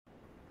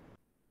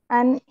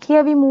And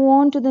here we move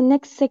on to the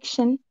next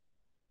section.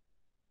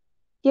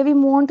 Here we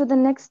move on to the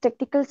next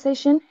technical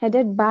session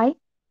headed by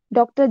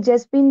Dr.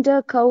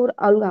 Jaswinder Kaur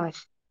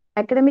Algash.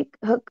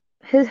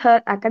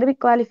 Her academic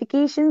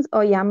qualifications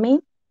are MA,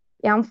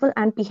 MPhil,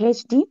 and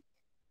PhD.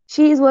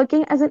 She is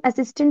working as an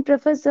assistant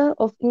professor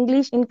of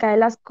English in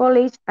Kailas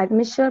College at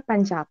Mishra,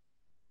 Punjab.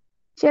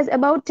 She has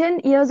about 10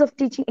 years of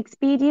teaching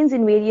experience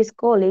in various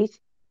colleges.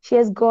 She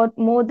has got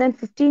more than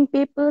 15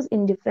 papers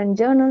in different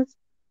journals,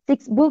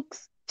 6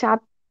 books,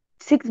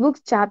 6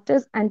 books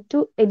chapters, and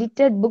 2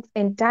 edited books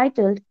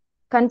entitled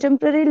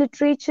Contemporary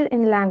Literature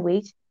in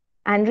Language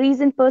and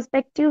Recent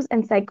Perspectives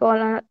and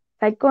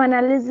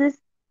Psychoanalysis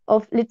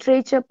of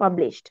Literature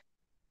published.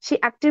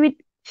 She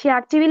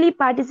actively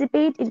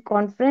participates in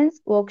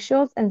conference,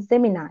 workshops, and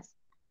seminars.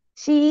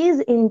 She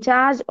is in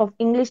charge of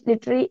English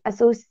Literary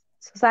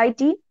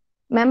Society,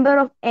 member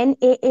of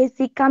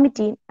NAAC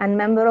committee, and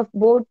member of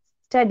board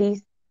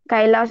studies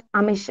Kailash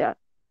Amishar.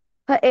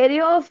 Her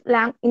area of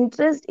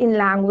interest in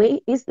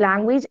language is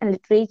language and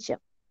literature.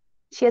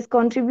 She has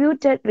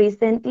contributed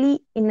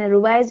recently in a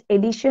revised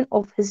edition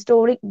of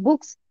historic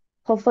books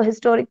of a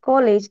historic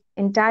college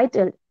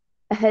entitled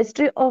A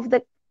History of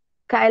the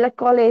Kaila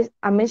College,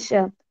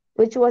 Amishar,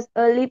 which was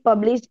early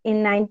published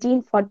in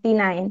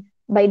 1949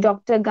 by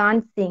Dr.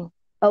 Gant Singh,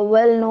 a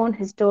well-known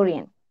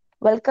historian.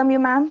 Welcome you,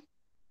 ma'am.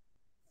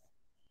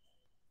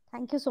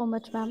 Thank you so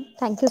much, ma'am.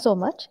 Thank you so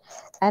much.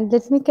 And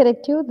let me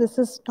correct you, this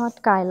is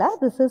not Kaila,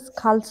 this is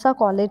Khalsa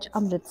College,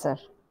 Amritsar.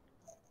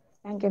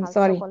 Thank you. I'm Khalsa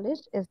sorry.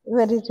 College is a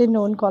very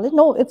renowned college.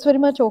 No, it's very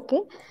much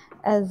okay.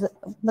 As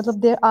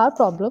there are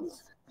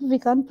problems. We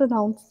can't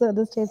pronounce the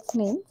other state's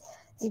names.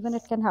 Even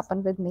it can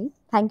happen with me.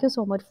 Thank you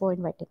so much for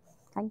inviting.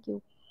 Thank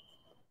you.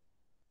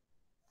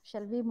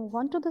 Shall we move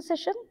on to the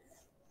session?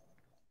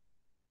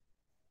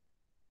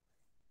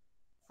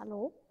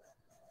 Hello?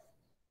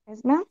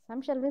 Yes, ma'am.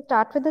 Ma'am, shall we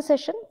start with the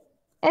session?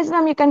 Yes,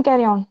 ma'am. You can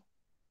carry on.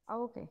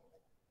 Okay.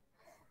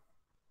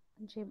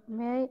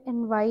 May I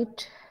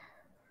invite,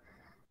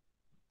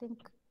 I think,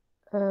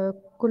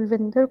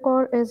 Kulvinder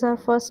Kaur is our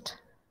first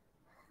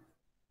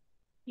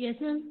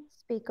Yes, ma'am.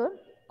 speaker.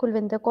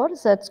 Kulvinder Kaur,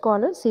 research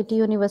scholar, City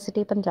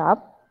University, Punjab.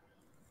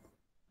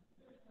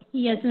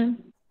 Yes, ma'am.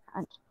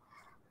 And,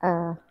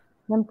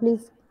 ma'am,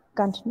 please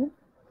continue.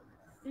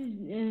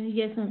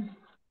 Yes, ma'am.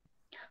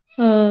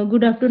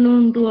 Good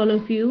afternoon to all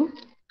of you.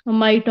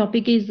 My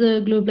topic is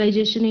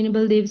globalization in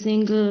Baldev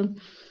Singh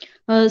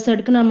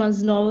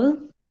Sadkanama's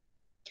novel.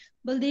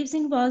 Baldev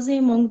Singh was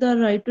among the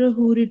writer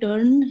who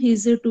returned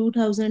his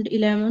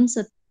 2011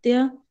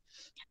 Satya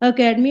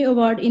Academy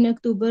Award in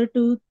October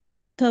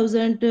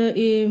 2000,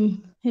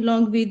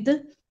 along with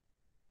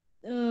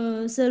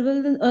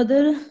several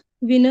other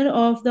winner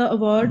of the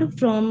award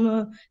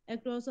from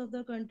across of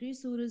the country.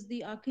 Suraj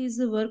the Akh is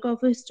a work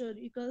of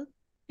historical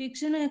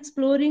fiction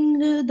exploring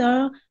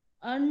the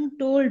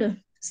untold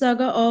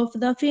saga of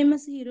the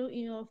famous hero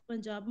of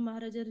Punjab,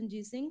 Maharaja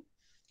Ranjit Singh.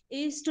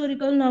 A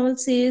historical novel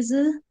says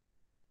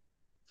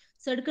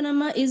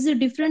Sadkanama is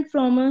different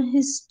from a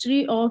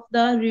history of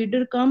the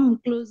reader. Come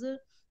closer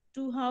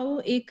to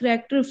how a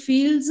character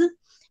feels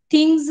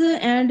things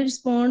and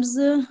responds,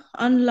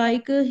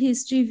 unlike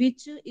history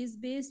which is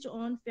based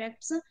on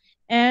facts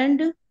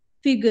and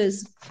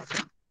figures.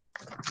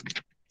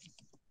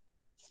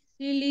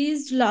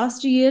 Released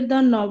last year,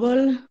 the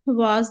novel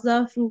was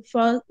the fruit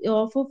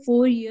of a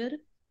 4 year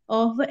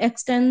of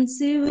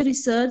extensive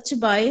research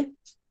by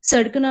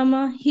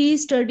Sadkanama. He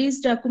studies,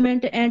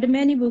 document and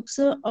many books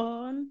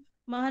on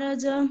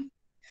Maharaja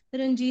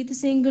Ranjit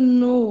Singh.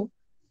 No,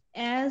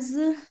 as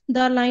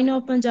the line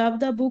of Punjab,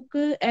 the book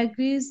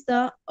agrees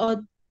the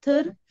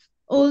author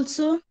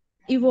also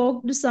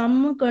evoked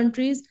some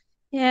countries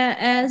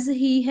as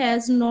he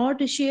has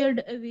not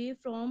shared away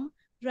from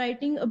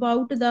writing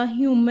about the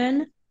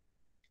human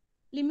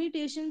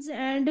limitations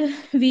and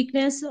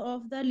weakness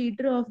of the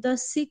leader of the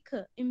Sikh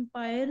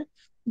empire.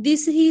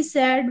 This, he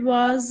said,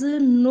 was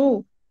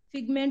no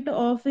figment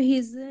of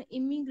his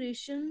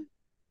immigration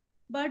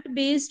but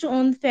based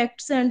on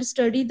facts and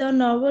study. The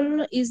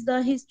novel is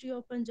the history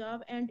of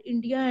Punjab and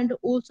India and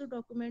also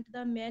document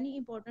the many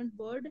important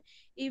world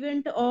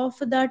event of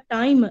the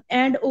time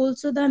and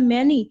also the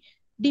many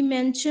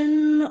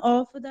dimension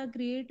of the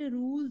great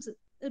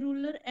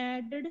ruler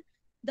added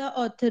the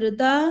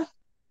author.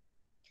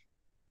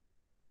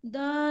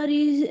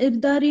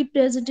 The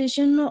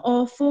representation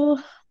of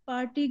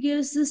Party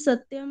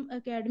Satyam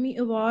Academy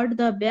Award,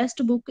 the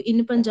best book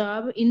in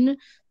Punjab in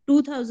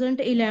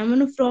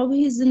 2011 from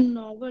his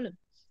novel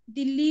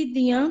Dilli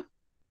Diyan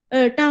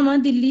Tama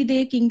Dilli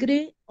De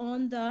Kingre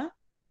on the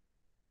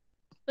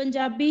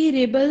Punjabi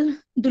rebel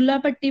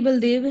Dulla Patti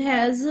Baldev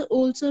has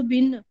also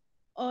been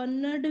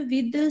honored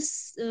with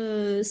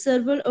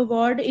several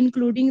awards,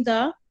 including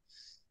the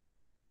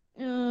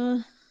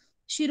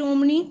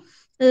Shiromani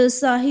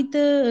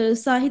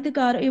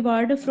Sahitkar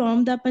Award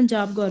from the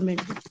Punjab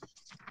government.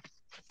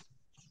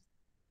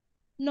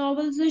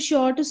 Novels,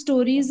 short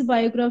stories,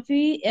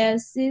 biography,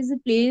 essays,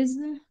 plays,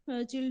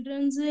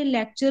 children's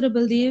lecture.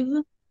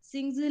 Baldev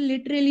Singh's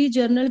literary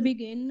journal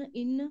began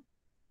in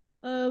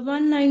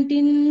One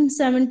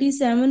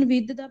 1977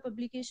 with the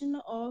publication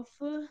of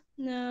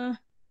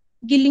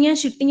Gillian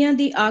Shittiyan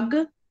Di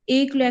Ag,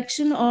 a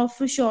collection of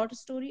short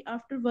story.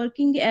 After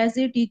working as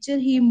a teacher,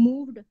 he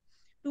moved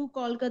to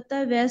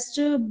Kolkata, West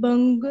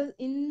Bengal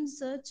in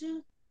search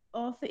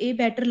of a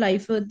better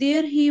life.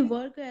 There he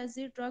worked as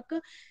a truck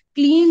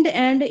cleaned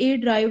and a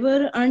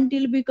driver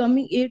until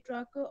becoming a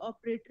truck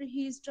operator.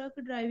 His truck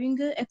driving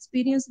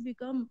experience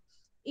become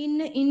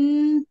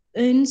in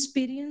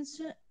experience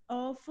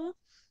of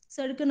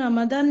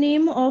Sadkanama. The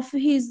name of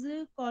his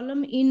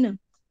column in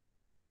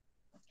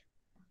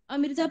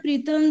Amrita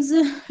Pritam's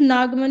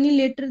Nagmani,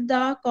 later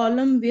the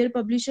column were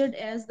published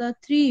as the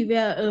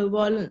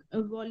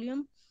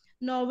volume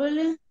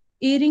novel,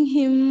 earning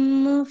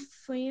him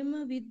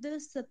fame with the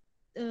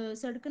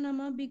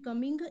Sadkanama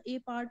becoming a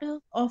part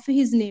of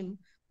his name.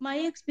 My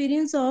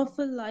experience of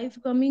life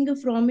coming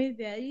from a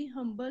very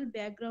humble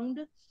background,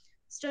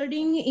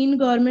 studying in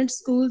government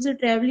schools,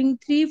 traveling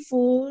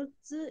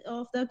three-fourths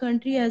of the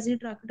country as a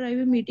truck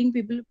driver, meeting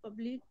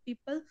public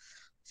people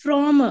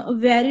from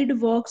varied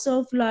walks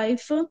of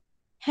life,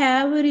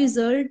 have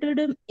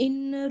resulted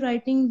in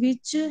writing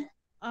which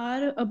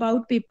are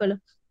about people,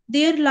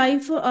 their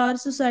life, our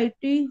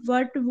society,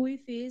 what we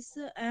face.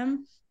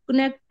 Am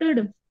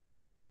connected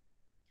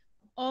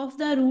of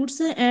the roots,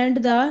 and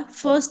the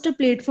first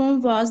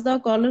platform was the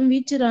column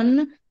which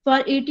ran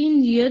for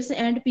 18 years,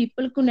 and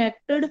people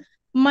connected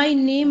my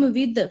name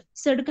with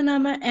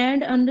Sadkanama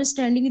and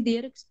understanding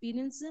their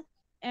experience,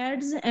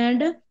 ads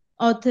and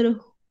author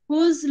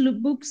whose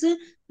books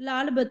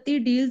Lal Batti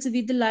deals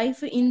with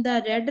life in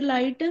the red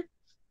light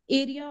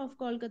area of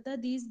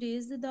Kolkata. These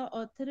days the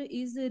author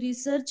is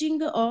researching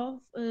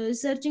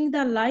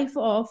the life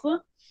of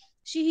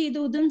Shahid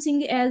Udham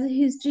Singh as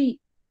history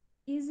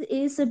is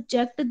a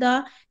subject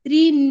that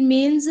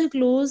remains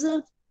close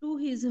to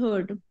his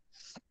heart.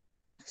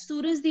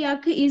 Suraj the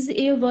Akh is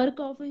a work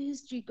of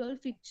historical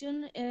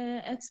fiction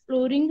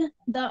exploring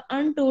the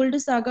untold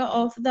saga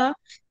of the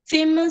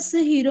famous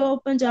hero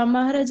of Punjab,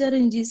 Maharaja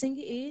Ranjit Singh.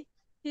 A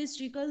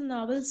historical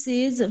novel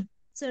says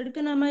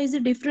Sadkanama is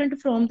different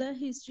from the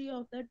history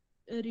of the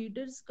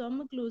readers.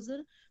 Come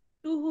closer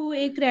to who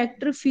a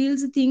character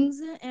feels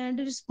things and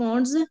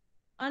responds.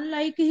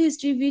 Unlike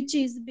history, which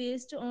is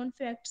based on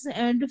facts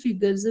and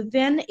figures,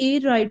 when a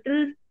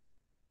writer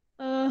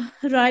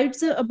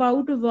writes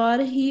about war,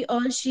 he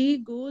or she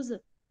goes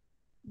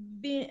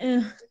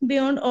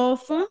beyond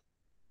of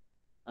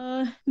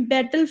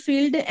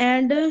battlefield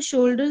and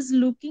shoulders,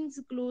 looking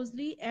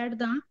closely at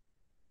the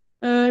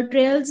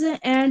trails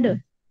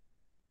and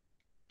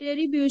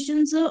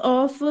contributions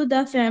of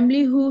the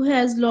family who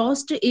has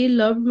lost a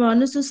loved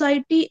one,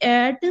 society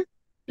at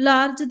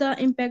large, the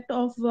impact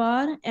of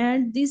war,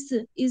 and this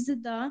is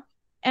the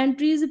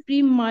entries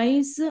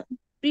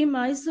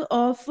premise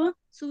of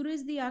Suraj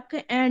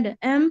Diak, and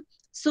am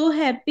so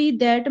happy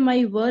that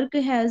my work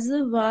has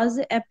was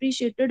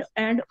appreciated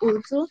and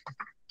also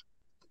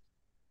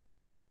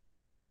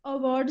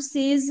award,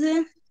 says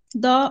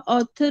the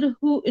author,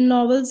 who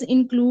novels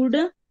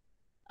include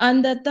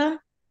अंधता,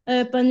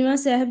 पंजवा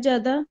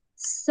साहबजादा,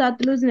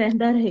 Sutlej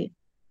वहदा रहे.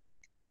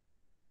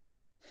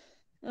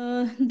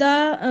 The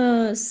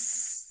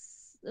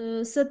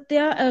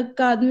Satya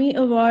Akademi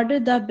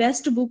Award, the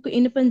best book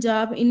in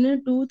Punjab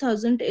in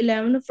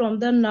 2011 from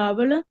the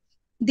novel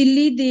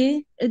Delhi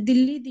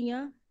ਦੀਆਂ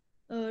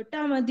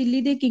ਢਾਵਾਂ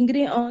ਦਿੱਲੀ ਦੇ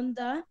ਕਿੰਗਰੇ on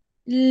the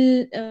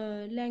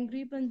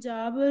Langri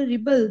Punjab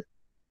rebel.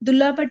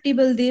 Dulla Patti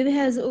Baldev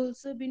has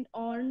also been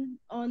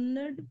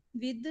honored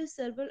with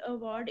several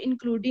awards,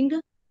 including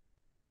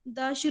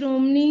the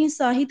Shiromani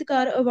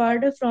Sahitkar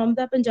Award from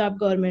the Punjab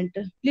government.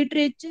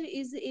 Literature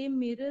is a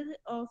mirror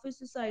of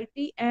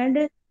society,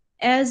 and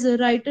as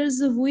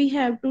writers, we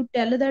have to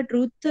tell the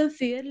truth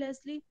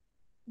fearlessly,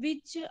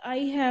 which I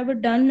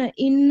have done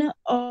in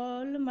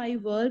all my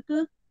work.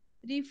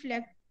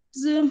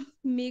 Reflects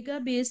mega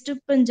based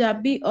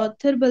Punjabi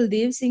author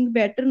Baldev Singh,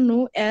 better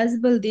known as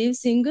Baldev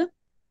Singh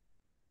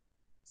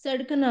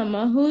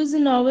Sadkanama, whose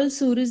novel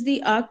Suraj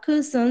the Akh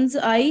Sun's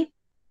Eye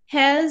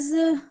has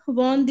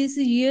won this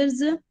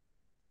year's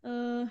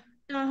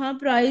Taha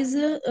Prize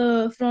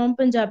from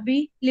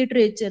Punjabi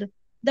literature.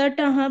 The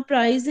Taha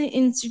Prize,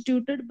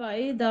 instituted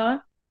by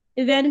the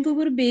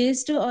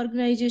Vancouver-based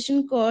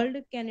organization called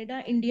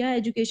Canada India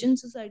Education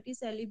Society,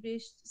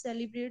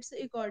 celebrates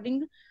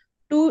according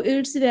to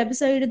its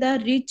website the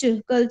rich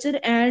culture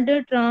and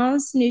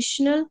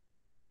transnational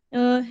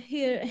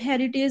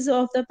heritage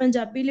of the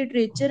Punjabi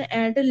literature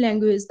and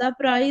language. The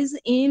prize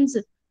aims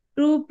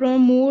to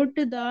promote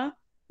the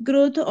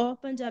growth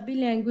of Punjabi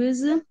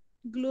language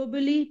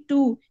globally,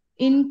 to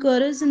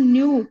encourage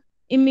new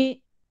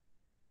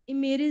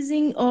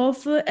emerging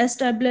of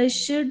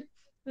established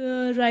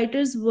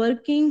writers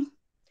working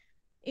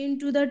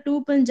into the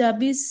two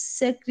Punjabi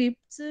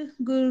scripts,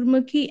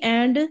 Gurmukhi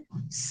and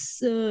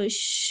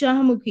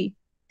Shahmukhi.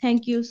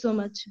 Thank you so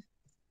much.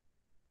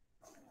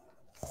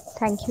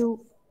 Thank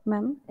you,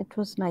 ma'am. It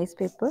was nice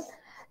paper.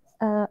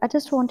 I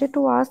just wanted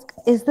to ask,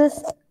 is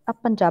this a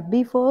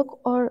Punjabi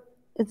work or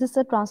is this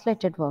a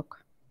translated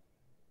work?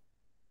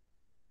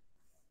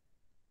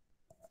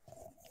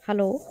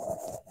 Hello.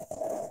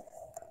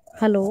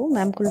 Hello,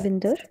 ma'am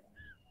Kulvinder.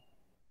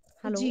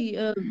 Hello. Ji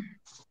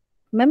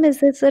Ma'am,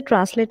 is this a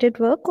translated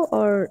work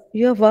or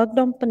you have worked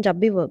on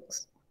Punjabi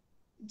works?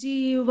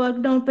 Ji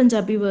worked on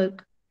Punjabi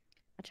work.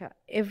 Acha,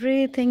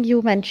 everything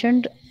you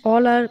mentioned,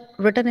 all are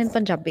written in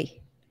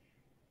Punjabi.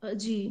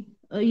 Ji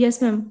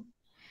yes ma'am.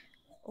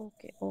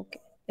 Okay,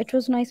 okay. It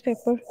was nice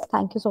paper.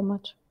 Thank you so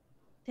much.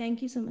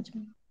 Thank you so much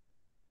ma'am.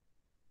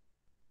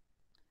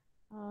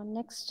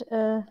 Next,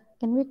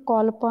 can we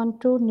call upon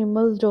to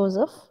Nimal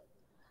Joseph?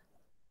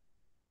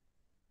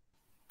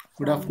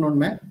 Good afternoon,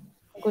 ma'am.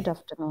 Good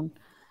afternoon.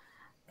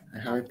 I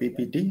have a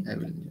PPT. I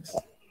will use.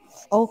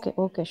 Okay,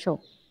 okay, sure.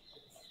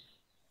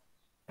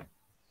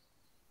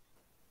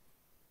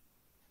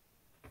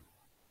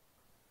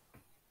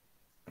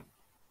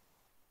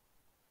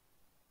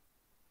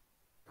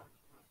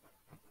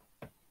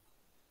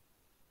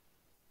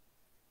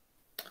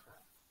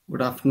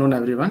 Good afternoon,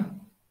 everyone.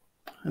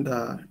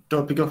 The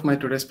topic of my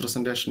today's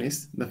presentation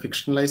is the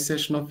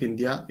fictionalization of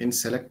India in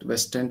select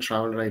Western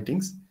travel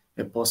writings,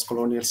 a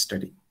postcolonial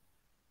study.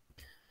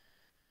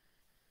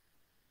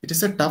 It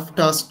is a tough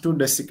task to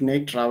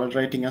designate travel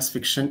writing as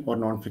fiction or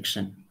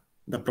non-fiction.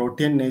 The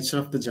protean nature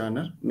of the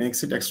genre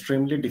makes it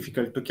extremely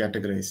difficult to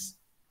categorize.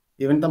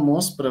 Even the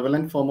most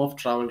prevalent form of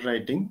travel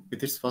writing,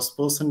 with its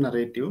first-person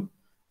narrative,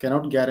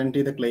 cannot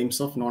guarantee the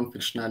claims of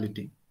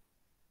non-fictionality.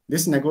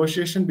 This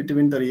negotiation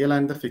between the real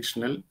and the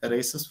fictional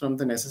arises from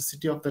the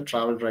necessity of the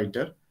travel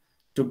writer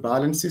to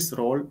balance his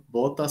role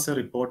both as a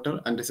reporter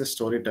and as a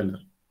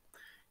storyteller.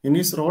 In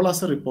his role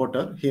as a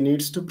reporter, he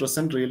needs to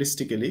present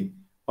realistically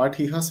what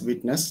he has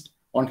witnessed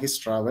on his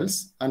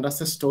travels, and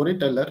as a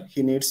storyteller,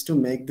 he needs to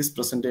make this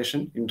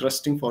presentation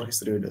interesting for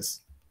his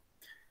readers.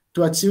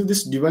 To achieve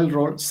this dual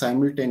role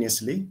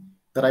simultaneously,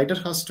 the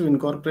writer has to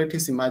incorporate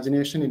his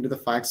imagination into the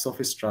facts of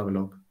his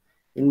travelogue.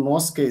 In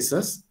most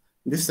cases,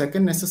 this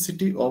second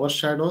necessity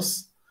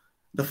overshadows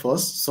the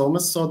first, so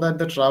much so that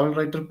the travel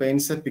writer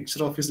paints a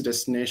picture of his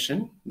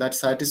destination that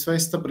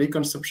satisfies the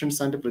preconceptions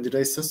and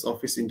prejudices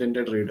of his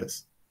intended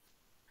readers.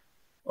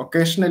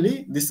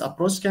 Occasionally, this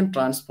approach can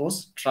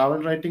transpose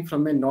travel writing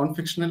from a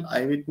non-fictional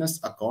eyewitness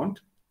account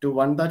to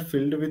one that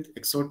filled with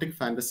exotic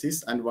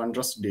fantasies and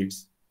wondrous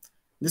deeds.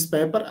 This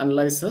paper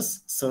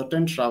analyzes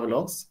certain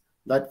travelogues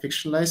that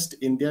fictionalized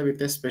India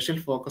with a special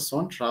focus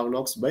on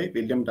travelogues by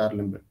William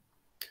Dalrymple.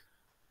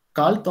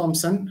 Carl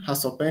Thompson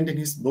has opined in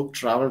his book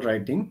Travel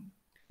Writing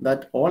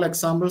that all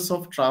examples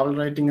of travel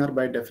writing are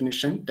by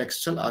definition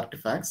textual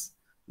artifacts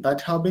that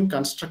have been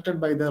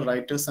constructed by the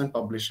writers and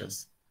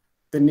publishers.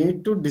 The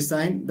need to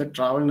design the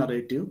travel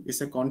narrative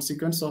is a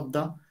consequence of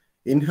the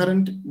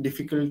inherent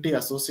difficulty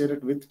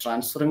associated with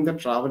transferring the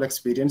travel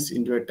experience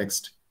into a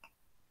text.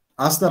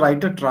 As the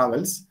writer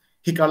travels,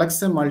 he collects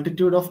a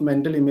multitude of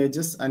mental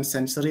images and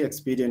sensory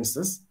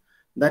experiences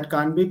that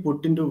can't be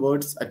put into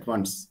words at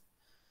once.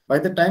 By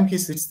the time he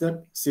sits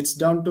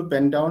down to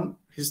pen down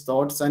his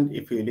thoughts and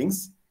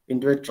feelings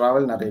into a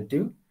travel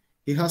narrative,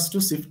 he has to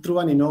sift through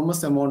an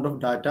enormous amount of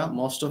data,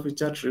 most of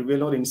which are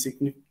trivial or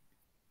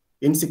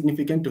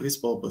insignificant to his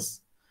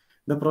purpose.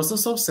 The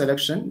process of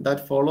selection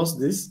that follows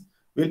this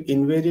will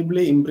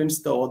invariably imprint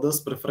the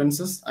author's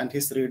preferences and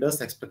his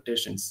readers'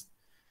 expectations.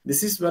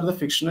 This is where the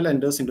fictional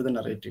enters into the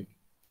narrative.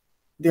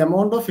 The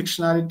amount of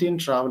fictionality in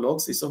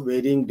travelogues is of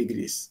varying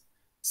degrees.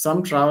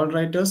 Some travel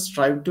writers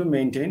strive to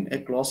maintain a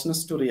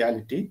closeness to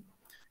reality,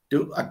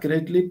 to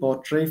accurately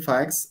portray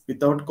facts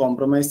without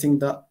compromising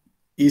the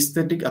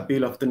aesthetic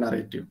appeal of the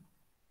narrative.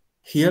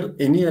 Here,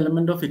 any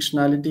element of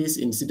fictionality is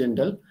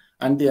incidental,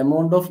 and the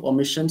amount of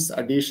omissions,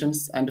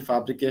 additions, and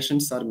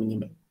fabrications are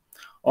minimal.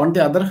 On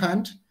the other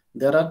hand,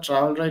 there are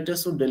travel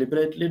writers who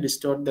deliberately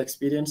distort the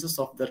experiences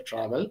of their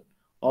travel,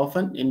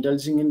 often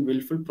indulging in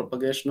willful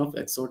propagation of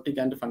exotic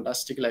and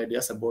fantastical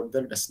ideas about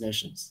their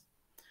destinations.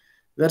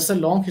 There's a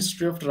long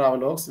history of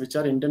travelogues which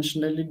are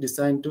intentionally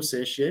designed to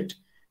satiate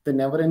the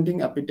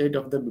never-ending appetite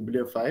of the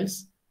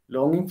bibliophiles,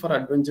 longing for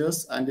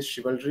adventures and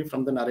chivalry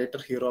from the narrator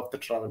hero of the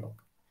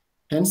travelogue.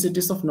 Hence, it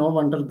is of no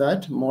wonder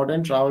that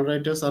modern travel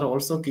writers are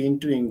also keen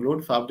to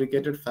include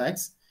fabricated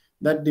facts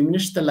that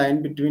diminish the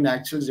line between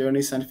actual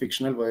journeys and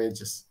fictional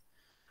voyages.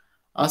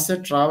 As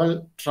a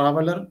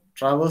traveler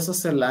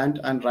traverses a land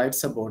and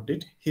writes about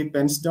it, he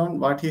pens down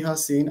what he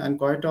has seen, and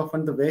quite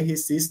often the way he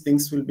sees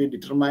things will be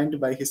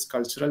determined by his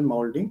cultural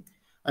molding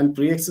and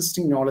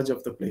pre-existing knowledge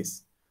of the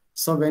place.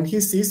 So when he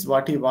sees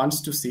what he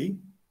wants to see,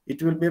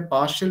 it will be a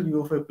partial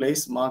view of a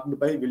place marked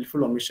by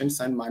willful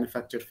omissions and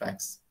manufactured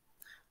facts.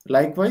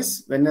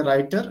 Likewise, when a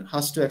writer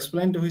has to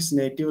explain to his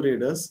native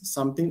readers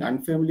something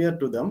unfamiliar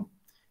to them,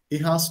 he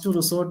has to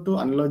resort to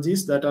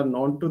analogies that are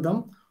known to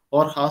them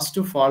or has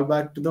to fall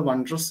back to the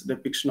wondrous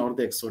depiction or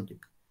the exotic.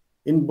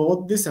 In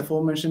both these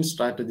aforementioned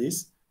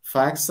strategies,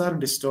 facts are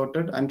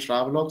distorted and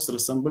travelogues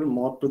resemble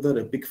more to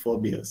the epic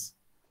forebears.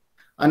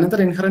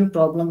 Another inherent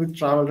problem with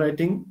travel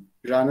writing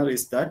genre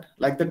is that,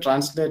 like the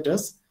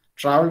translators,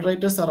 travel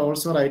writers are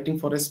also writing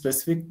for a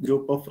specific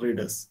group of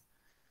readers.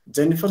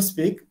 Jennifer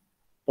Speake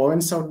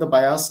points out the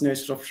biased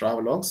nature of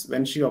travelogues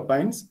when she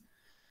opines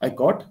I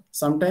quote,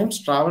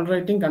 "Sometimes travel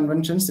writing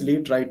conventions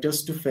lead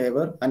writers to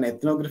favor an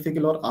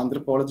ethnographical or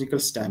anthropological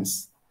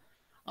stance.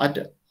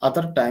 At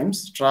other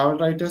times, travel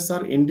writers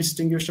are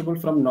indistinguishable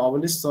from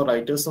novelists or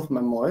writers of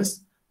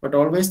memoirs, but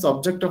always the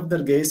object of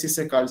their gaze is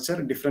a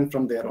culture different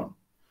from their own.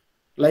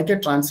 Like a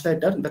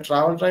translator, the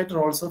travel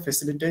writer also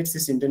facilitates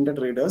his intended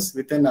readers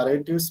with a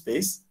narrative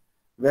space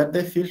where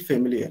they feel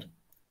familiar.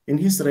 In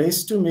his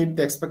race to meet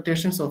the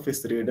expectations of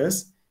his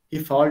readers, he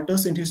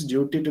falters in his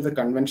duty to the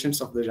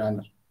conventions of the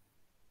genre."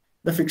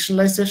 The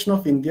fictionalization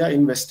of India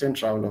in Western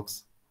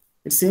travelogues.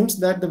 It seems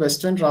that the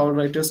Western travel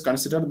writers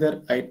consider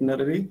their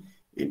itinerary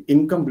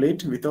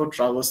incomplete without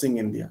traversing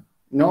India.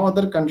 No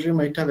other country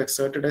might have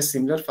exerted a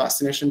similar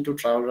fascination to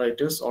travel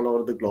writers all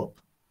over the globe.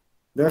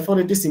 Therefore,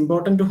 it is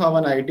important to have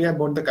an idea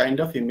about the kind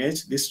of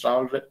image this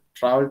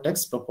travel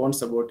text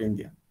proposes about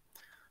India.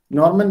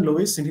 Norman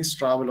Lewis, in his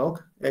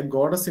travelogue, "A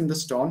Goddess in the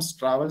Stones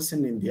Travels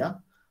in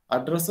India,"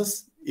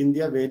 addresses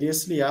India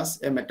variously as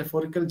a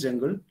metaphorical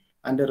jungle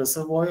and a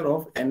reservoir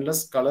of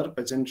endless color,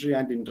 pageantry,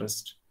 and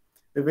interest.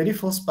 The very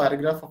first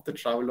paragraph of the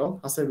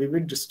travelogue has a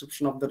vivid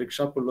description of the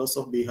rickshaw pullers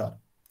of Bihar.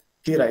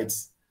 He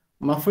writes,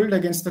 "Muffled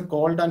against the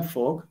cold and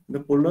fog,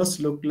 the pullers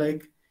look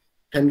like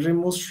Henry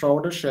Moore's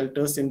shrouded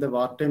shelters in the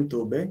wartime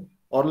Tube,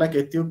 or like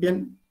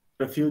Ethiopian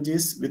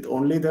refugees with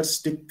only their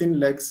stick-thin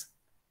legs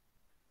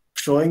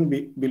showing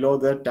below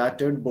their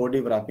tattered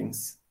body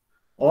wrappings,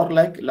 or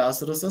like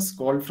Lazarus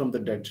called from the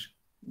dead."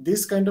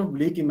 These kind of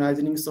bleak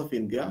imaginings of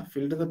India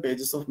filled the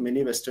pages of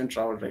many Western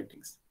travel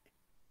writings.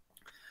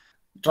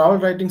 Travel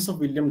writings of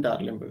William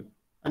Dalrymple.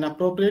 An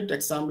appropriate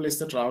example is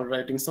the travel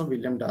writings of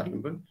William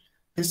Dalrymple.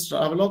 His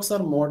travelogues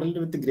are modeled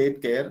with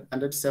great care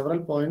and at several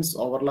points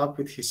overlap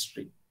with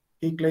history.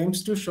 He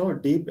claims to show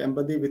deep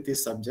empathy with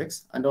his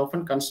subjects and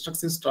often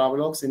constructs his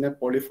travelogues in a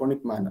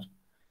polyphonic manner,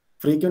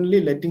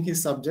 frequently letting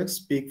his subjects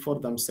speak for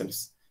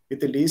themselves with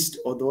the least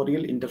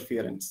authorial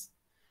interference.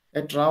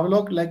 A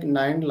travelogue like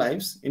Nine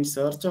Lives in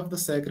Search of the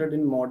Sacred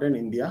in Modern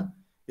India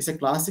is a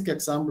classic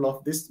example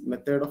of this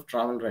method of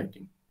travel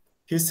writing.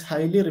 He is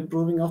highly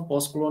reproving of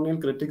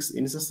postcolonial critics'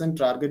 incessant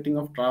targeting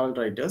of travel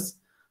writers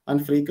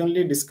and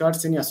frequently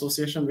discards any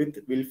association with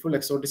willful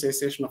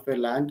exoticization of a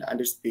land and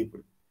its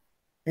people.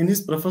 In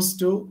his preface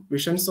to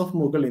Visions of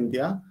Mughal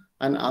India,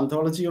 an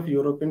anthology of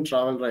European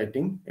travel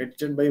writing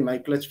edited by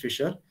Michael H.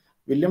 Fisher,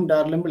 William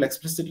Dalrymple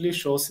explicitly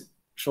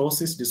shows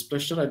his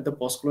displeasure at the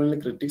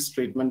postcolonial critics'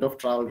 treatment of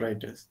travel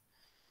writers.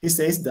 He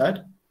says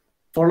that,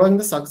 following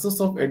the success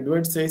of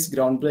Edward Said's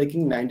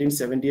groundbreaking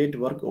 1978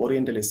 work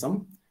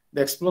Orientalism,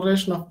 the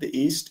exploration of the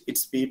East,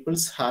 its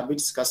peoples,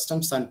 habits,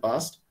 customs, and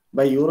past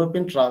by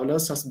European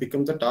travelers has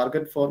become the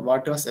target for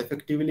what has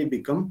effectively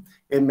become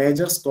a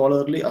major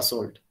scholarly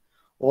assault.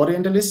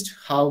 Orientalist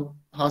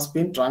has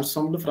been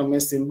transformed from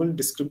a simple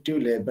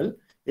descriptive label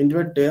into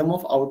a term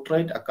of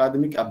outright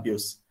academic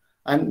abuse,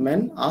 and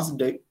men as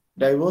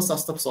diverse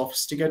as the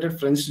sophisticated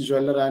French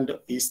jeweler and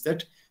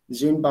aesthete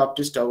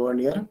Jean-Baptiste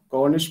Tavernier,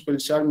 Cornish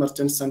pilchard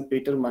merchant St.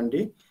 Peter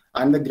Mundy,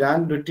 and the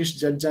grand British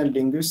judge and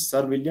linguist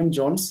Sir William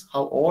Jones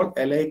have all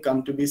alike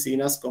come to be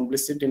seen as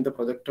complicit in the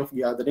project of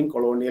gathering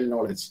colonial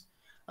knowledge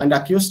and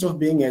accused of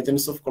being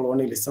agents of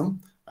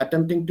colonialism,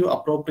 attempting to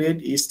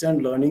appropriate Eastern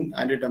learning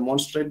and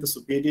demonstrate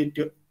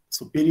the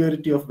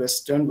superiority of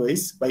Western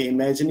ways by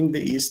imagining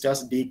the East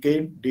as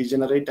decayed,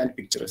 degenerate, and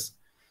picturesque,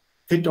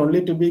 fit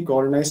only to be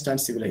colonized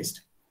and civilized.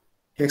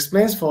 He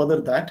explains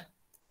further that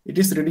it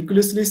is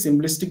ridiculously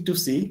simplistic to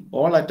see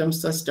all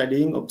attempts at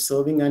studying,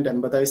 observing, and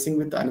empathizing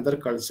with another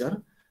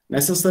culture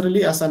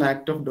necessarily as an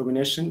act of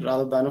domination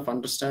rather than of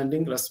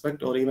understanding,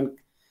 respect, or even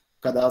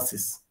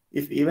catharsis.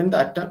 If even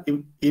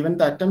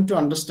the attempt to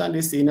understand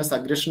is seen as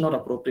aggression or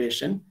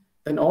appropriation,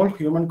 then all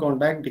human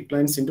contact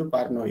declines into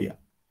paranoia.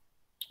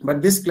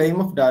 But this claim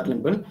of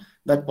Dalrymple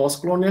that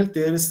postcolonial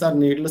theorists are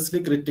needlessly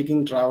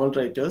critiquing travel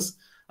writers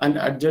and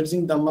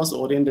adjudging them as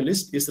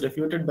Orientalists is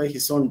refuted by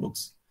his own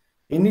books.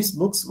 In his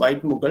books,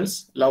 White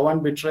Mughals, Love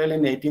and Betrayal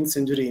in 18th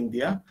Century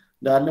India,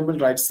 Dalrymple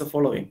writes the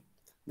following.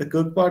 The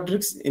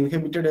Kirkpatricks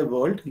inhabited a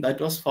world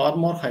that was far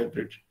more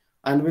hybrid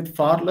and with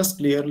far less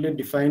clearly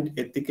defined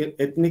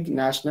ethnic,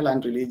 national,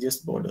 and religious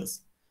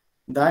borders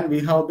than we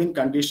have been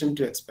conditioned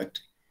to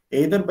expect,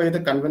 either by the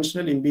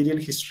conventional imperial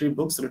history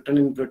books written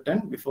in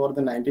Britain before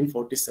the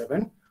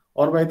 1947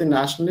 or by the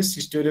nationalist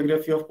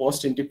historiography of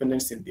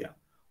post-independence India,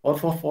 or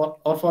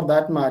for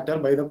that matter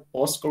by the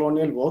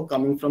post-colonial work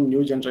coming from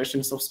new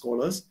generations of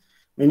scholars,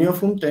 many of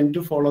whom tend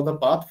to follow the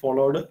path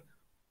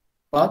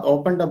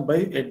opened up by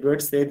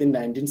Edward Said in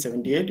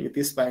 1978 with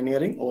his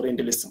pioneering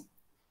Orientalism.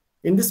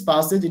 In this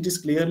passage, it is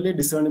clearly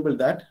discernible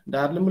that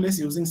Dalrymple is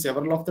using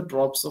several of the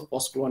tropes of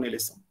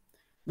postcolonialism.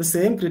 The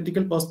same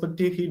critical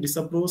perspective he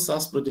disapproves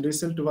as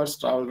prejudicial towards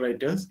travel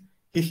writers,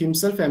 he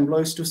himself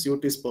employs to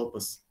suit his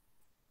purpose.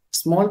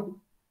 Paul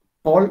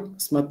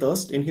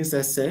Smethurst, in his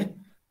essay,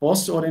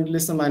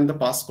 Post-Orientalism and the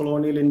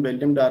Postcolonial in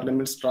William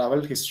Dalrymple's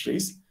Travel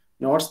Histories,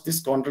 notes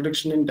this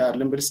contradiction in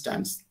Dalrymple's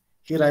stance.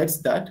 He writes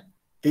that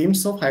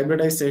themes of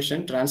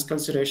hybridization,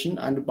 transculturation,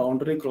 and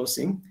boundary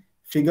crossing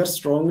figure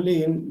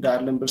strongly in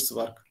Dalrymple's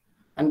work.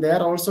 and they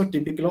are also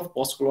typical of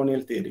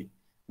postcolonial theory.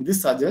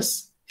 This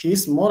suggests he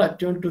is more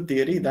attuned to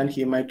theory than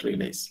he might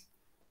realize.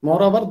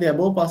 Moreover, the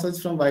above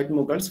passage from White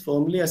Mughals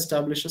firmly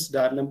establishes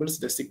Dalrymple's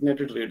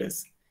designated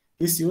readers.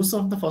 His use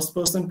of the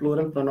first-person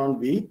plural pronoun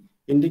we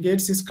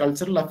indicates his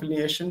cultural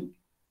affiliation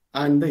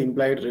and the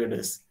implied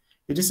readers.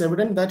 It is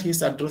evident that he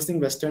is addressing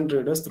Western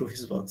readers through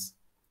his works.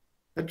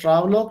 The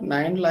travelogue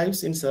 9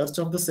 Lives in Search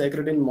of the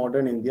Sacred in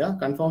Modern India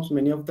confirms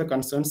many of the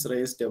concerns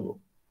raised above.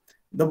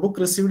 The book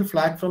received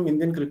flack from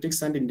Indian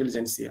critics and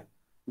intelligentsia.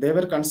 They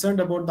were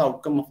concerned about the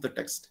outcome of the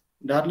text.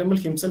 Dalrymple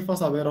himself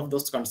was aware of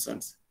those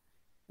concerns.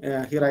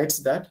 He writes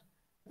that,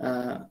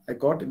 I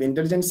quote, the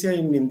intelligentsia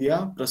in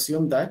India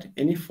presume that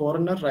any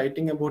foreigner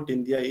writing about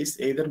India is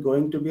either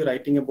going to be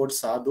writing about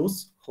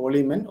sadhus,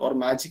 holy men, or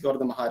magic or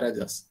the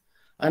Maharajas.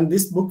 And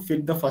this book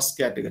fit the first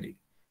category.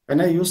 When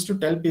I used to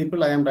tell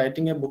people I am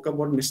writing a book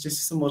about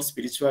mysticism or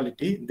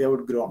spirituality, they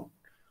would groan.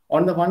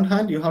 On the one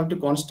hand, you have to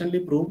constantly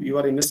prove you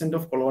are innocent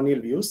of colonial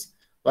views,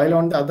 while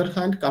on the other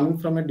hand, coming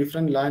from a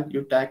different land,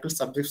 you tackle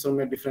subjects from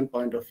a different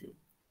point of view.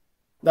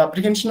 The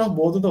apprehension of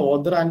both the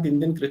author and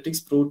Indian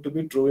critics proved to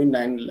be true in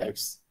 9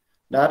 Lives.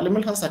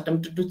 Dalrymple has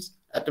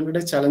attempted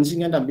a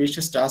challenging and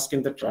ambitious task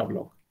in the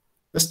travelogue.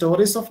 The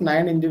stories of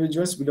 9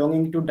 individuals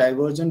belonging to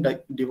divergent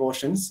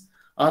devotions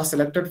are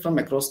selected from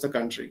across the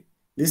country.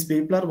 These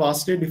people are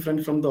vastly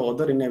different from the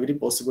author in every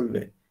possible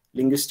way,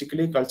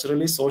 linguistically,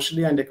 culturally,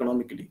 socially, and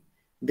economically.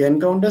 The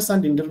encounters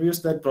and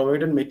interviews that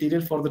provided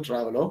material for the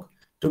travelogue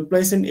took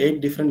place in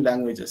 8 different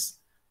languages.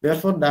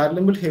 Therefore,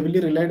 Dalrymple heavily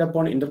relied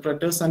upon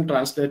interpreters and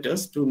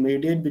translators to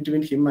mediate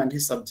between him and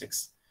his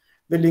subjects.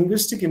 The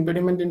linguistic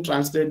impediment in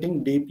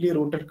translating deeply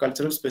rooted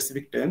cultural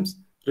specific terms,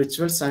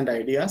 rituals, and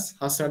ideas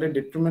has had a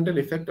detrimental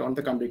effect on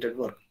the completed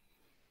work.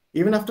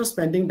 Even after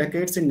spending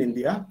decades in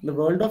India, the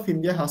world of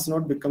India has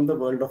not become the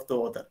world of the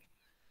author.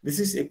 This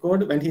is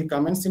echoed when he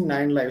comments in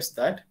 9 Lives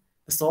that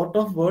the sort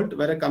of world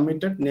where a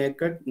committed,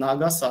 naked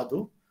Naga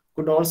sadhu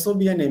could also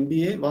be an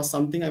MBA was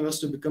something I was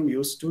to become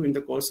used to in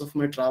the course of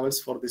my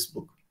travels for this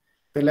book.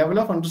 The level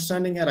of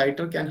understanding a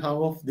writer can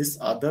have of this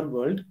other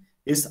world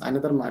is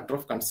another matter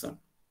of concern.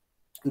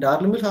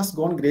 Dalrymple has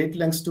gone great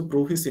lengths to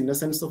prove his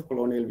innocence of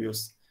colonial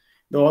views.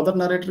 The author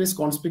narrator is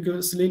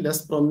conspicuously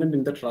less prominent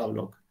in the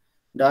travelogue.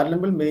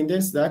 Dalrymple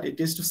maintains that it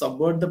is to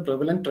subvert the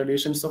prevalent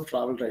traditions of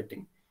travel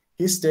writing.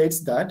 He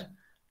states that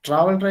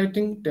travel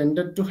writing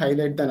tended to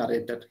highlight the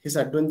narrator. His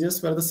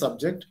adventures were the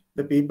subject.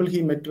 The people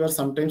he met were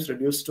sometimes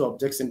reduced to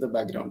objects in the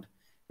background.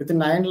 With the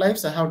 9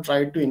 Lives, I have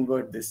tried to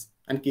invert this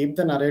and keep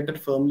the narrator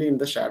firmly in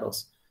the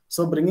shadows.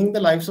 So bringing the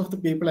lives of the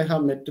people I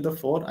have met to the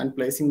fore and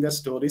placing their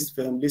stories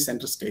firmly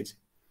center stage.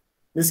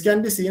 This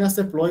can be seen as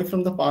a ploy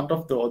from the part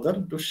of the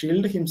author to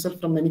shield himself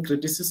from any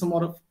criticism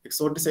or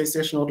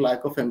exoticization or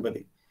lack of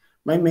empathy.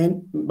 By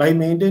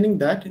maintaining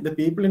that the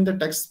people in the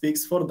text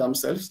speaks for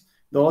themselves,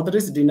 the author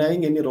is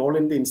denying any role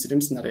in the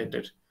incidents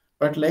narrated.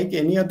 But like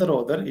any other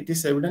author, it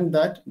is evident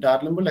that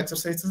Dalrymple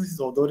exercises his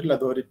authorial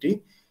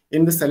authority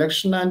in the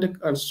selection and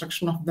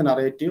construction of the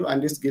narrative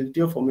and is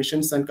guilty of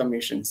omissions and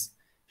commissions.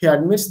 He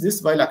admits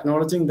this while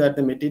acknowledging that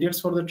the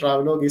materials for the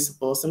travelogue is a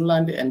personal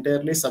and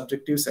entirely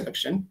subjective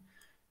selection.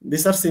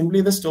 These are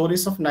simply the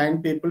stories of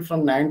 9 people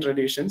from 9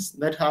 traditions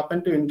that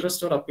happen to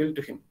interest or appeal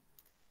to him.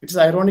 It is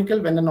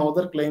ironical when an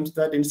author claims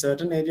that in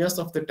certain areas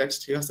of the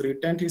text he has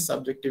retained his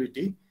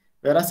subjectivity,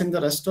 whereas in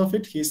the rest of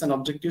it he is an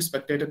objective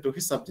spectator to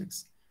his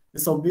subjects.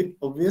 This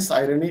obvious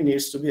irony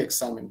needs to be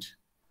examined.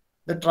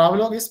 The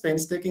travelogue is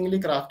painstakingly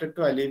crafted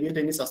to alleviate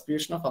any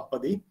suspicion of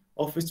apathy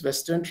of which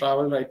Western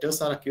travel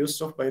writers are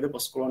accused of by the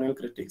postcolonial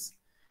critics.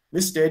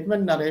 This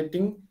statement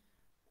narrating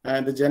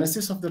the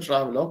genesis of the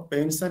travelogue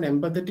paints an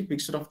empathetic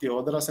picture of the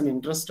author as an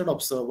interested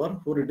observer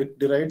who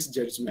derides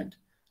judgment.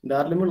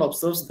 Dalrymple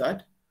observes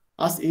that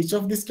as each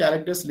of these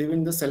characters live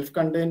in the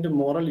self-contained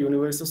moral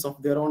universes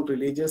of their own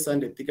religious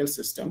and ethical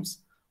systems,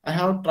 I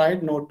have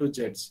tried not to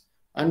judge.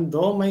 And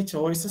though my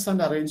choices and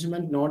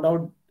arrangement no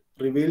doubt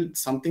reveal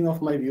something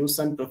of my views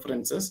and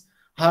preferences,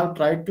 I have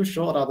tried to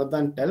show rather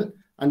than tell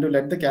and to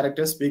let the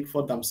characters speak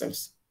for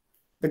themselves.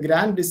 The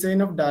grand design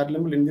of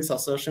Dalrymple in these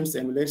assertions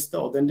emulates the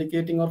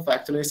authenticating or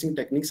factualizing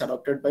techniques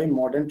adopted by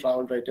modern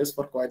travel writers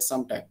for quite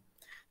some time.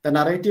 The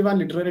narrative and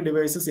literary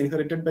devices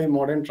inherited by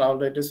modern travel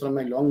writers from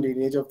a long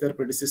lineage of their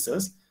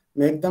predecessors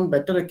make them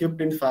better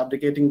equipped in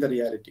fabricating the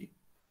reality.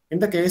 In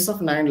the case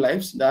of 9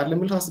 Lives,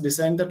 Dalrymple has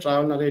designed the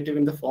travel narrative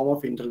in the form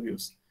of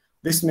interviews.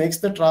 This makes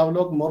the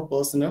travelogue more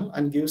personal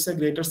and gives a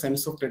greater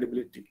sense of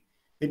credibility.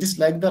 It is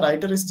like the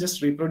writer is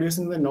just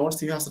reproducing the notes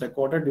he has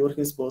recorded during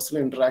his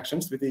personal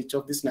interactions with each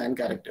of these 9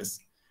 characters.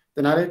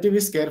 The narrative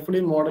is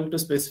carefully modeled to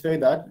specify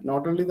that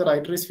not only the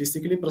writer is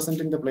physically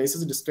present in the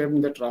places described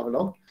in the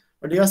travelogue,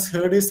 but he has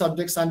heard his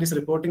subjects and is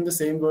reporting the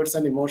same words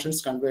and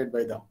emotions conveyed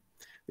by them.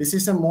 This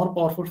is a more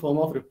powerful form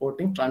of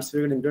reporting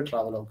transfigured into a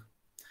travelogue.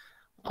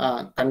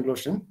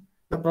 Conclusion.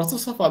 The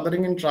process of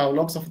othering in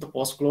travelogues of the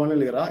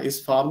post-colonial era is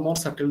far more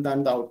subtle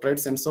than the outright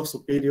sense of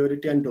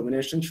superiority and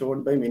domination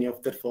showed by many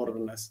of their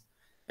forerunners.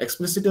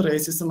 Explicit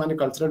racism and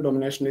cultural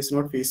domination is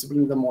not feasible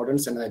in the modern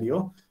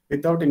scenario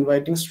without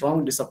inviting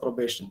strong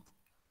disapprobation.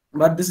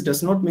 But this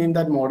does not mean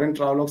that modern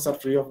travelogues are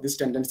free of these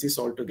tendencies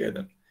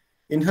altogether.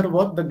 In her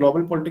work, The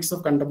Global Politics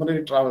of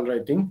Contemporary Travel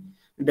Writing,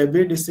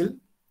 Debbie Dissel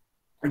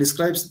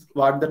describes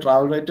what the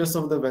travel writers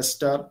of the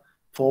West are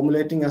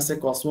formulating as a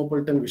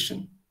cosmopolitan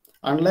vision.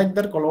 Unlike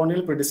their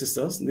colonial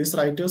predecessors, these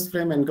writers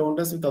frame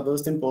encounters with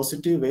others in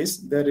positive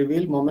ways. They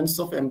reveal moments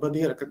of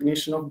empathy,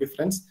 recognition of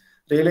difference,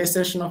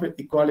 realization of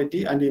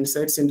equality, and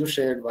insights into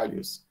shared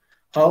values.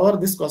 However,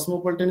 this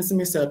cosmopolitanism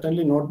is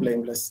certainly not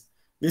blameless.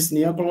 This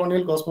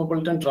neocolonial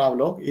cosmopolitan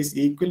travelogue is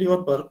equally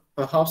or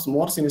perhaps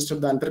more sinister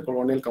than their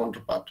colonial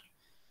counterpart.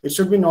 It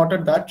should be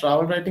noted that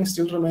travel writing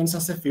still remains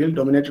as a field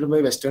dominated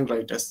by Western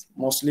writers,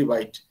 mostly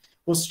white,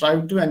 who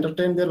strive to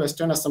entertain their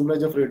Western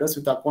assemblage of readers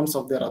with accounts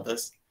of their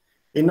others.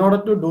 In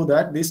order to do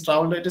that, these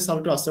travel writers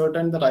have to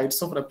ascertain the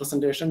rights of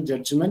representation,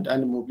 judgment,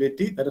 and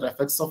mobility that are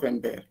effects of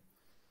empire.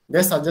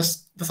 The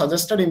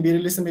suggested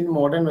imperialism in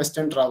modern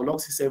Western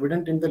travelogues is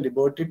evident in the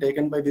liberty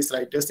taken by these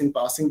writers in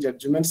passing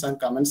judgments and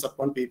comments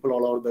upon people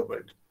all over the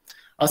world,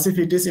 as if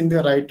it is in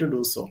their right to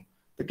do so.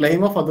 The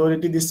claim of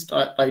authority these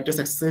writers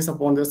exercise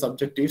upon their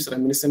subject is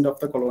reminiscent of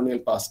the colonial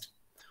past.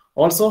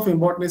 Also of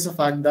importance is the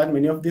fact that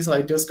many of these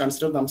writers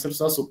consider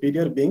themselves as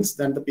superior beings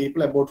than the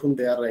people about whom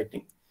they are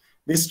writing.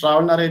 This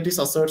travel narrative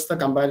asserts the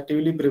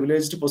comparatively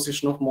privileged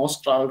position of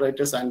most travel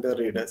writers and their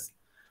readers.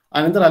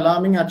 Another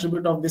alarming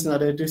attribute of these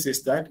narratives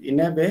is that, in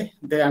a way,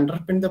 they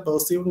underpin the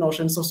perceived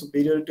notions of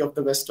superiority of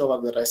the West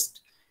over the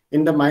rest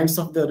in the minds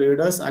of the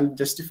readers and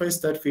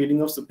justifies that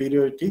feeling of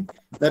superiority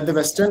that the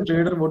Western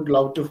reader would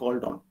love to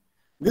hold on.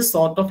 This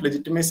sort of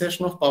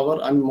legitimization of power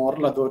and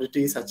moral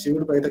authority is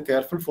achieved by the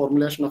careful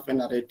formulation of a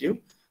narrative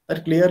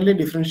that clearly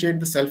differentiates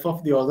the self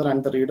of the author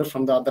and the reader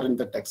from the other in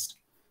the text.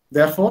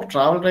 Therefore,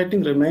 travel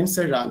writing remains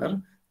a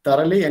genre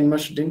thoroughly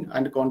enmeshed in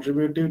and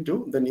contributive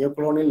to the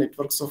neocolonial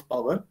networks of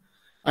power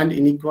and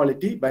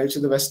inequality by which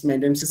the West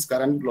maintains its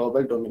current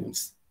global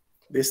dominance.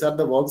 These are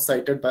the works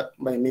cited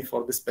by me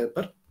for this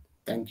paper.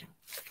 Thank you.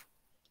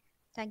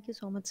 Thank you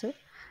so much, sir.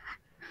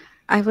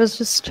 I was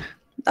just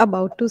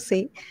about to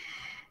say,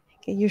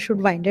 okay, you should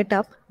wind it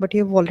up, but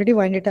you have already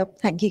wind it up.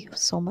 Thank you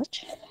so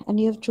much. And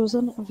you have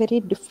chosen a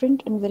very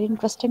different and very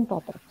interesting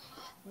topic.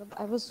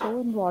 I was so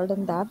involved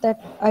in that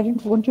I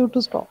didn't want you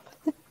to stop.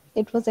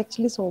 It was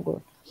actually so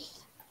good.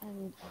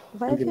 And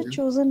why Thank have you you.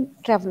 chosen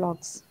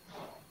travelogues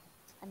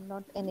and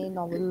not any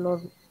novel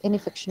or any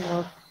fiction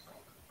work?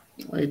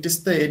 It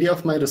is the area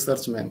of my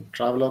research, ma'am.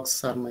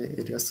 Travelogues are my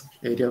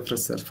area of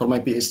research for my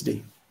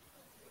PhD.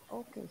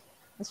 Okay,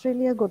 it's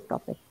really a good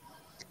topic.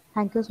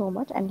 Thank you so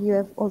much, and you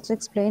have also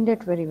explained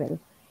it very well.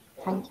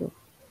 Thank you.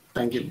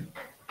 Thank you.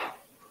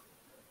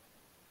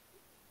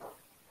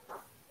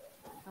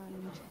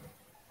 And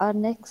our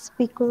next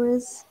speaker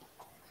is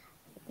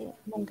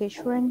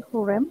Mungeshwaran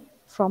Hurem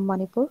from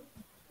Manipur.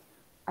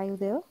 Are you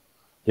there?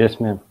 Yes,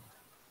 ma'am.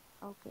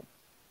 Okay.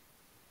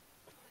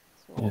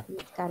 So Yeah.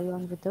 please carry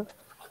on with the.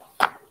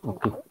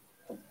 Okay.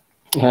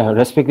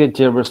 Respected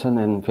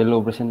chairperson and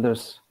fellow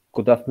presenters,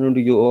 good afternoon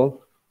to you all.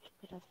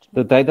 Good afternoon.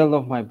 The title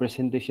of my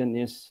presentation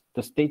is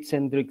The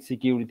State-Centric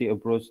Security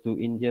Approach to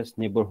India's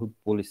Neighborhood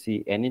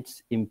Policy and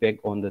its Impact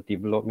on the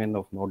Development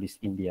of Northeast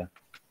India.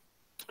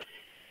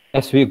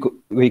 As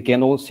we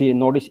can all see,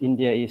 Northeast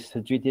India is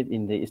situated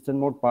in the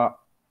easternmost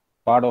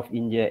part of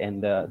India,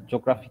 and the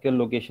geographical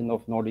location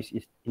of Northeast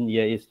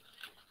India is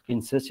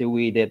in such a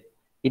way that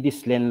it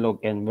is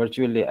landlocked and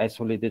virtually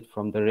isolated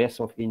from the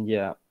rest of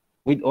India,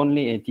 with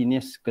only a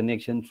tenuous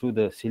connection through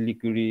the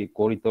Siliguri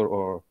corridor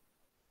or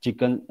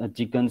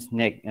Chicken's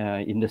Neck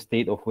in the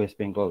state of West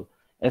Bengal.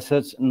 As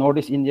such,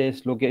 Northeast India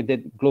is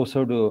located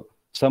closer to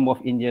some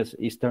of India's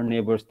eastern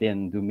neighbors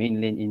than to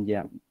mainland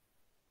India.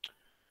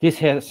 This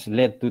has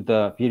led to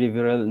the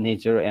peripheral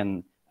nature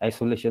and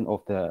isolation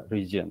of the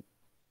region.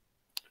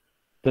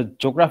 The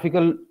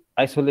geographical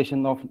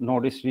isolation of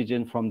Northeast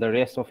region from the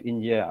rest of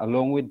India,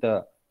 along with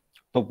the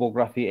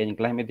topography and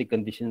climatic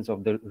conditions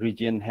of the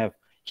region, have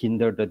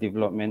hindered the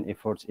development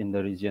efforts in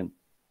the region.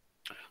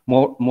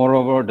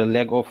 Moreover, the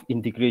lack of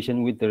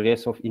integration with the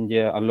rest of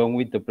India, along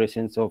with the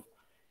presence of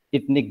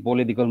ethnic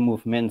political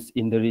movements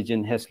in the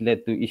region, has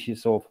led to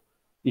issues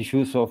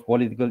of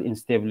political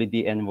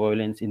instability and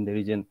violence in the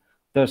region.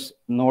 Thus,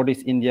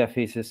 Northeast India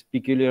faces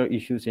peculiar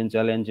issues and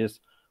challenges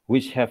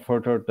which have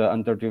furthered the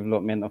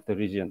underdevelopment of the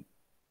region.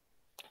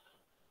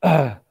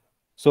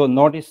 So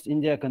Northeast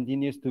India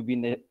continues to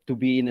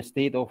be in a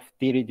state of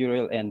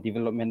territorial and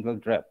developmental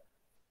drought.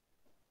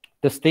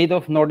 The state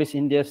of Northeast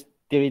India's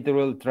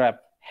territorial drought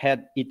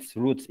had its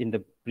roots in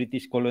the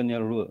British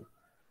colonial rule.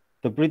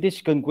 The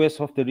British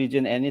conquest of the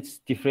region and its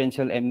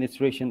differential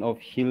administration of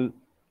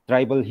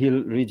tribal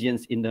hill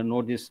regions in the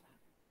Northeast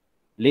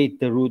laid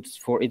the roots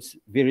for its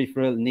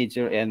peripheral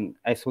nature and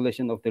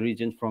isolation of the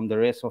region from the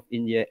rest of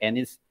India and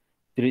its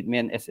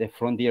treatment as a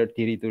frontier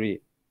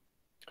territory.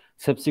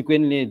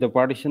 Subsequently, the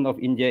partition of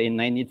India in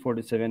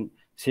 1947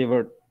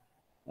 severed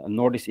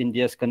Northeast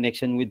India's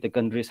connection with the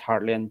country's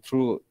heartland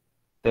through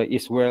the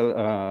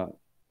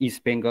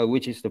East Bengal,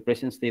 which is the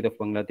present state of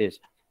Bangladesh,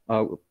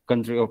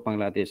 country of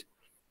Bangladesh.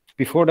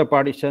 Before the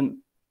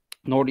partition,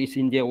 Northeast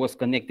India was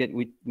connected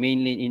with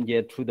mainland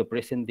India through the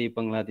present-day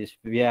Bangladesh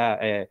via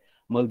a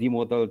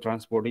multimodal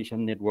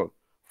transportation network.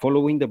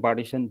 Following the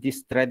partition,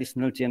 these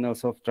traditional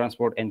channels of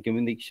transport and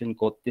communication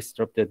got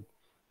disrupted.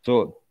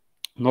 So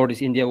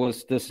Northeast India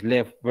was thus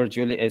left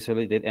virtually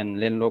isolated and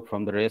landlocked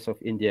from the rest of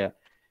India,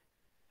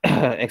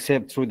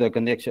 except through the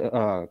connection,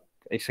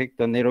 except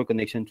the narrow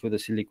connection through the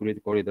Silk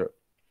Road corridor.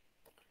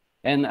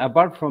 And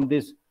apart from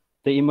this,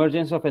 the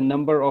emergence of a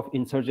number of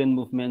insurgent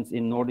movements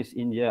in Northeast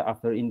India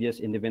after India's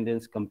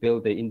independence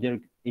compelled the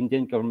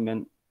Indian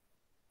government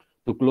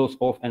to close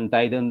off and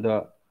tighten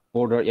the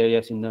border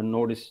areas in the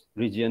Northeast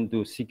region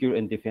to secure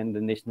and defend the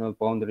national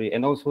boundary,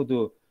 and also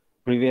to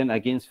prevent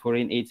against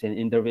foreign aids and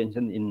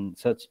intervention in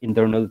such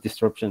internal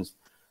disruptions.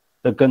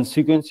 The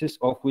consequences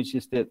of which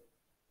is that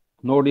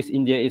Northeast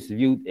India is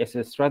viewed as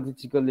a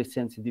strategically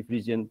sensitive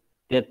region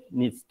that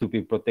needs to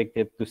be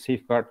protected to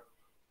safeguard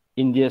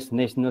India's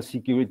national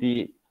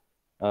security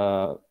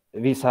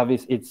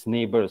vis-a-vis its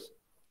neighbors.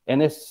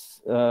 And as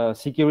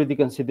security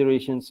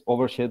considerations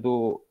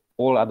overshadow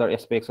all other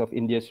aspects of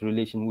India's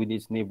relation with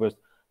its neighbors,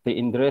 the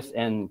interests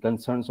and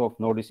concerns of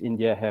Northeast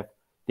India have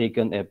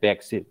taken a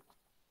backseat.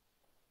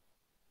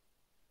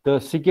 The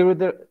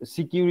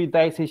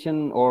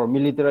securitization or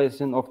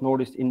militarization of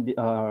Northeast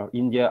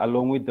India,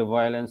 along with the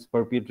violence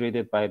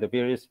perpetrated by the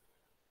various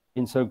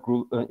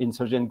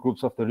insurgent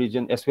groups of the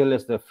region, as well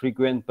as the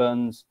frequent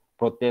burns,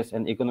 protests,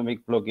 and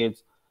economic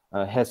blockades,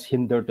 has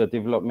hindered the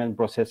development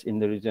process in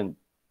the region.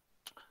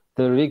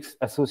 The risks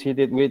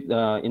associated with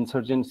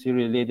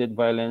insurgency-related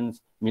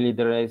violence,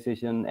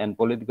 militarization, and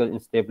political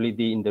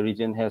instability in the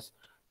region has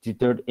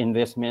deterred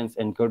investments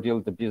and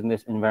curtailed the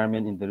business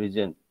environment in the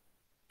region.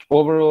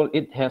 Overall,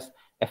 it has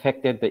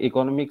affected the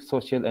economic,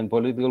 social, and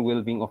political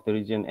well-being of the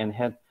region and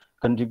had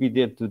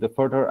contributed to the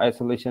further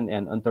isolation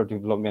and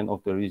underdevelopment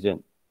of the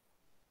region.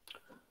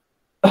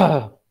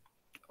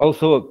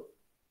 Also,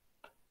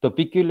 the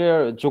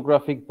peculiar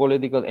geographic,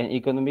 political, and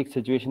economic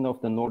situation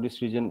of the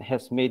Northeast region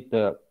has made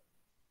the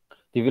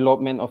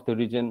development of the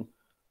region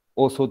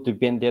also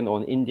dependent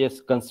on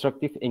India's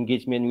constructive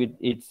engagement with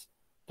its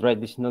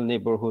traditional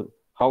neighborhood.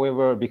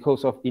 However,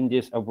 because of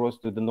India's approach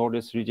to the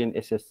Northeast region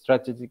as a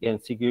strategic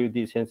and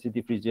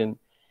security-sensitive region,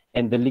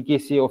 and the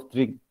legacy of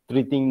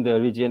treating the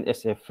region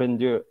as a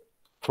frontier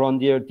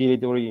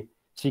territory,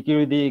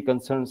 security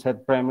concerns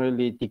had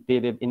primarily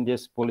dictated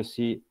India's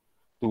policy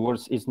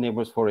towards its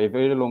neighbors for a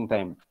very long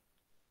time.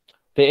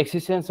 The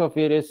existence of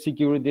various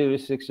security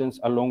restrictions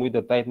along with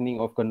the tightening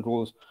of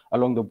controls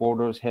along the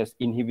borders has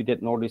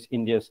inhibited Northeast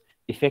India's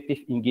effective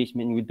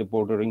engagement with the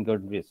bordering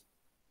countries.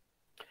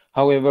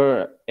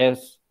 However, a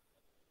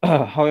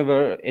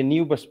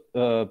new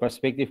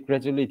perspective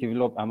gradually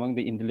developed among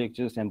the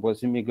intellectuals and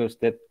policymakers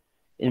that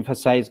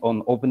emphasize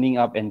on opening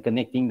up and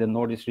connecting the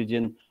Northeast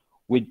region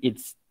with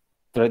its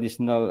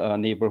traditional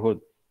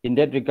neighborhood. In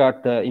that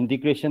regard, the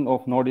integration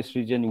of Northeast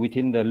region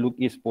within the Look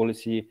East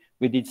policy,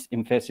 with its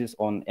emphasis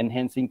on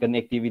enhancing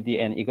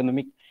connectivity and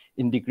economic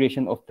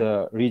integration of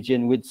the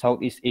region with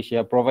Southeast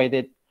Asia,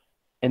 provided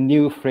a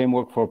new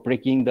framework for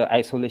breaking the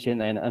isolation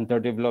and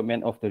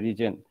underdevelopment of the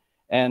region.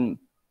 And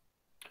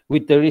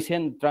with the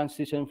recent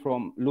transition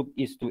from Look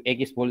East to Act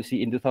East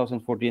policy in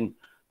 2014,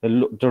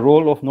 the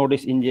role of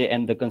Northeast India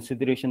and the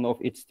consideration of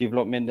its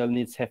developmental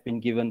needs have been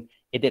given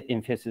added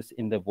emphasis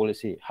in the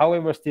policy.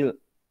 However, still,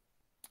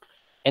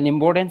 an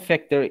important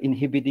factor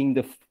inhibiting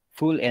the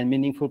full and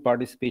meaningful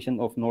participation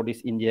of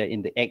Northeast India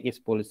in the Act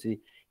East policy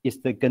is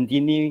the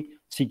continuing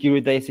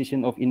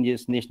securitization of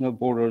India's international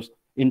borders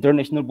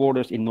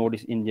in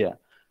Northeast India.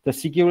 The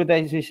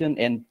securitization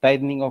and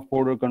tightening of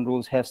border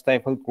controls has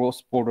stifled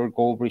cross-border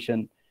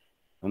cooperation,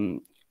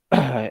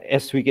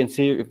 as we can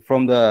see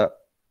from the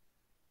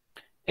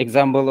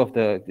example of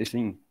the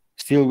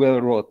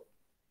Stillwell Road,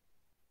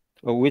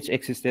 which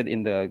existed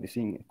in the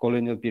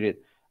colonial period.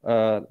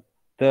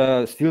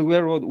 The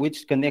Stillwell Road,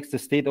 which connects the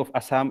state of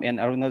Assam and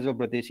Arunachal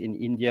Pradesh in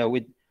India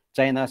with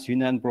China's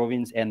Yunnan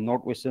province and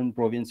northwestern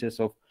provinces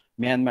of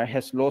Myanmar,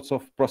 has lots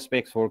of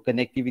prospects for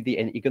connectivity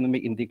and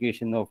economic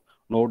integration of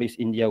Northeast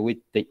India with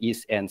the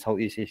East and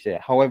Southeast Asia.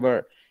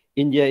 However,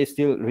 India is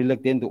still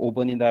reluctant to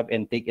open it up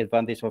and take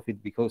advantage of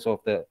it because of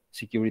the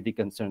security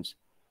concerns.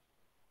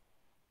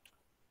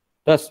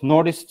 Thus,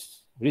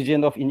 Northeast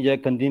region of India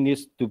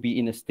continues to be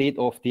in a state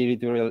of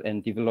territorial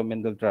and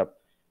developmental trap.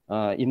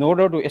 In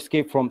order to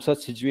escape from such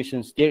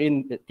situations, there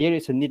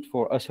is a need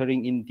for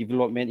ushering in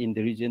development in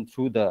the region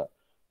through the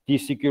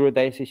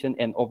desecuritization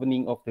and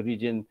opening of the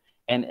region,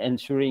 and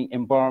ensuring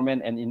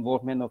empowerment and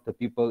involvement of the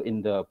people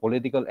in the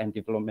political and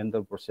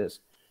developmental process.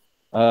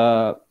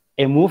 A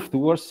move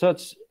towards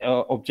such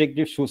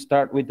objectives should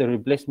start with the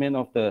replacement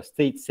of the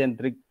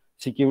state-centric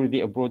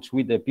security approach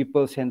with the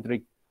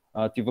people-centric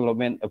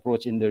development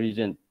approach in the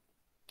region.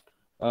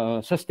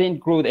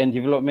 Sustained growth and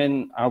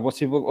development are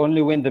possible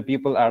only when the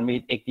people are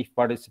made active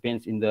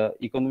participants in the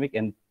economic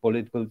and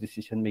political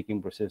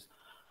decision-making process.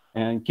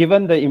 And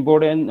given the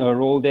important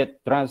role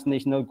that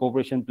transnational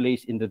cooperation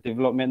plays in the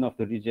development of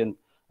the region,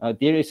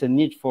 there is a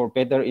need for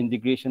better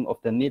integration of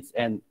the needs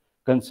and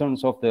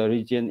concerns of the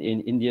region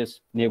in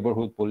India's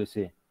neighborhood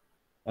policy.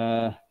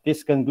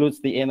 This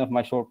concludes the end of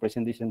my short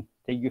presentation.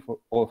 Thank you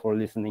all for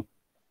listening.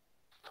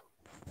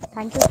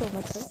 Thank you so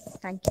much, sir.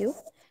 Thank you.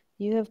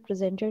 You have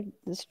presented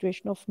the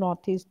situation of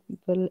Northeast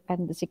people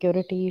and the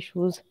security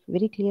issues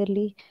very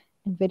clearly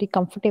and very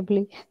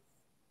comfortably.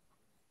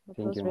 It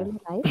Thank was you, really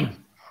ma'am. nice.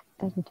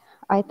 And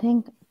I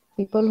think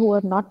people who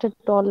are not at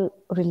all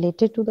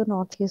related to the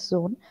Northeast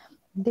zone,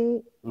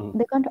 they Mhm.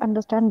 they can't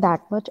understand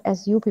that much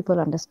as you people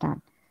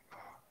understand.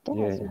 Okay,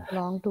 Yeah, as you yeah.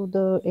 belong to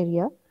the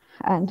area,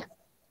 and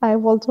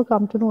I've also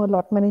come to know a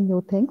lot many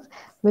new things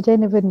which I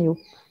never knew.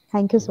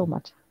 Thank you so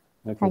much.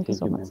 Okay, Thank you thank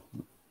so you, much.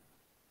 ma'am.